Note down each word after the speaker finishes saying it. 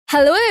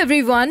Hello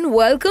everyone,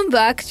 welcome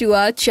back to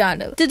our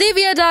channel. Today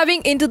we are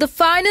diving into the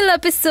final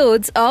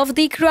episodes of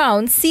The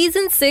Crown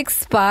Season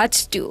 6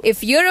 Part 2.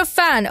 If you're a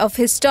fan of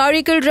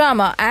historical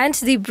drama and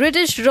the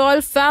British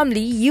royal family,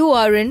 you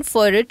are in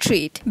for a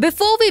treat.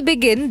 Before we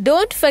begin,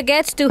 don't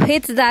forget to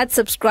hit that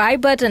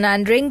subscribe button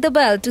and ring the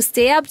bell to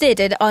stay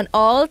updated on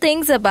all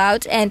things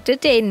about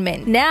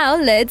entertainment. Now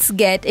let's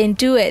get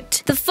into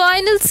it. The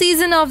final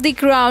season of The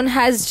Crown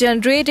has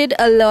generated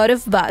a lot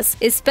of buzz,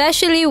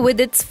 especially with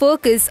its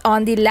focus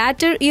on the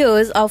latter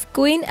years of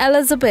Queen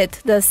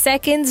Elizabeth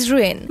II's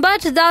reign.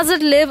 But does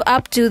it live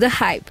up to the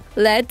hype?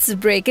 Let's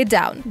break it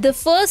down. The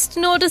first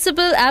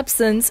noticeable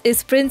absence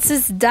is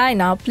Princess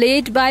Diana,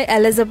 played by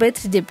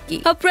Elizabeth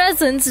Debicki. Her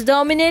presence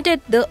dominated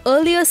the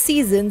earlier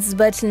seasons,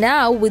 but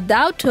now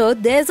without her,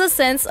 there's a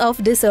sense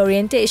of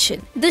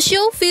disorientation. The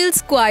show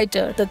feels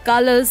quieter, the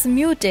colors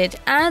muted,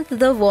 and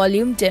the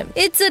volume dim.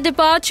 It's a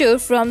departure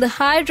from the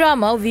high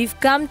drama we've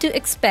come to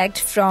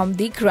expect from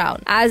The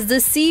Crown. As the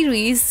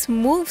series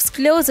moves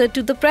closer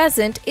to the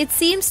present, it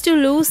seems to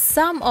lose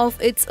some of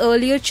its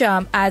earlier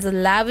charm as a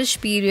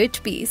lavish period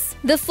piece.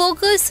 The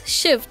focus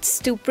shifts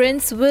to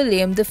Prince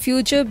William, the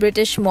future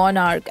British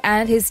monarch,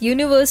 and his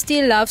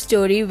university love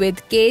story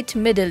with Kate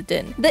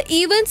Middleton. The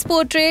events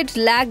portrayed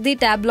lack the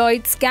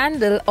tabloid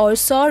scandal or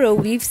sorrow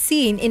we've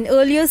seen in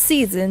earlier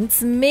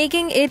seasons,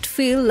 making it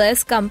feel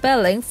less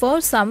compelling for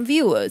some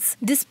viewers.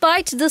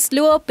 Despite the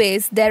slower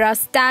pace, there are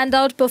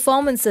standout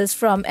performances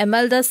from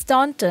Imelda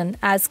Staunton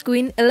as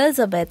Queen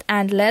Elizabeth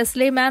and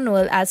Leslie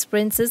Manuel as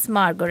Princess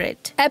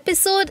Margaret.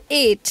 Episode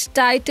 8,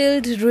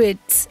 titled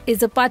Ritz,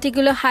 is a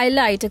particular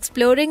highlight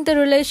exploring the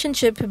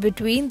relationship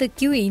between the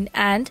Queen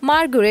and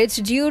Margaret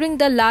during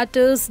the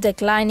latter's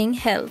declining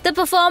health. The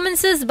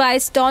performances by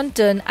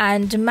Staunton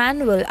and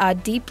Manuel are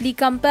deeply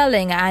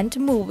compelling and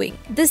moving.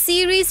 The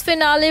series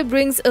finale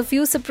brings a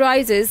few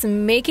surprises,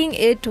 making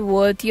it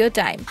worth your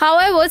time.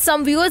 However,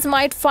 some viewers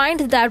might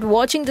find that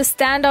watching the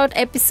standout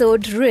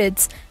episode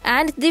Ritz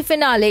and the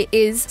finale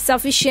is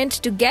sufficient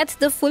to get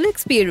the full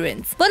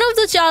experience. One of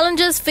the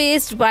challenges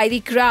faced by The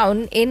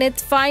Crown in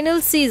its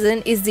final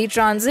season is the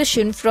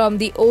transition from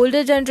the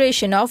older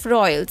generation of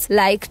royals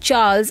like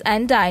Charles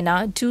and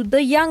Diana to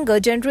the younger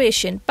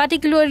generation,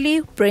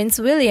 particularly Prince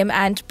William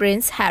and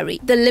Prince Harry.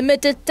 The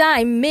limited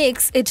time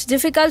makes it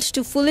difficult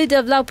to fully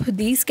develop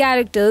these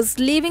characters,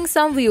 leaving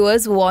some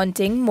viewers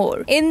wanting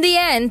more. In the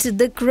end,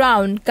 The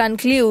Crown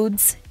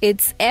concludes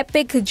its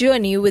epic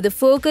journey with a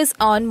focus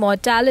on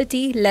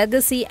mortality,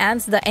 legacy, and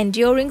the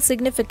enduring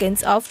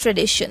significance of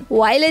tradition.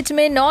 While it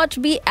may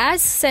not be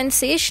as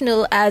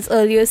sensational as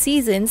earlier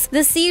seasons,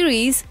 the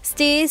series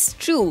stays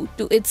true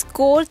to its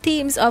core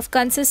themes of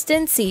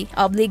consistency,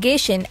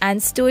 obligation,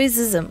 and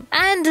stoicism.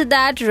 And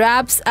that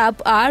wraps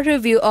up our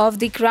review of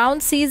The Crown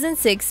Season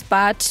 6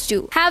 Part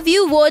 2. Have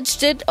you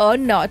watched it or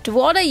not?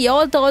 What are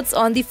your thoughts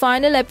on the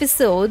final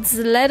episodes?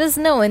 Let us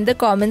know in the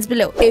comments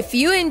below. If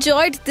you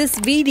enjoyed this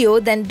video,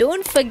 then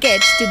don't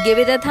forget to give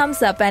it a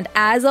thumbs up, and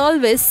as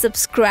always,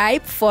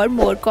 subscribe for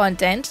more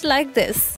content like this.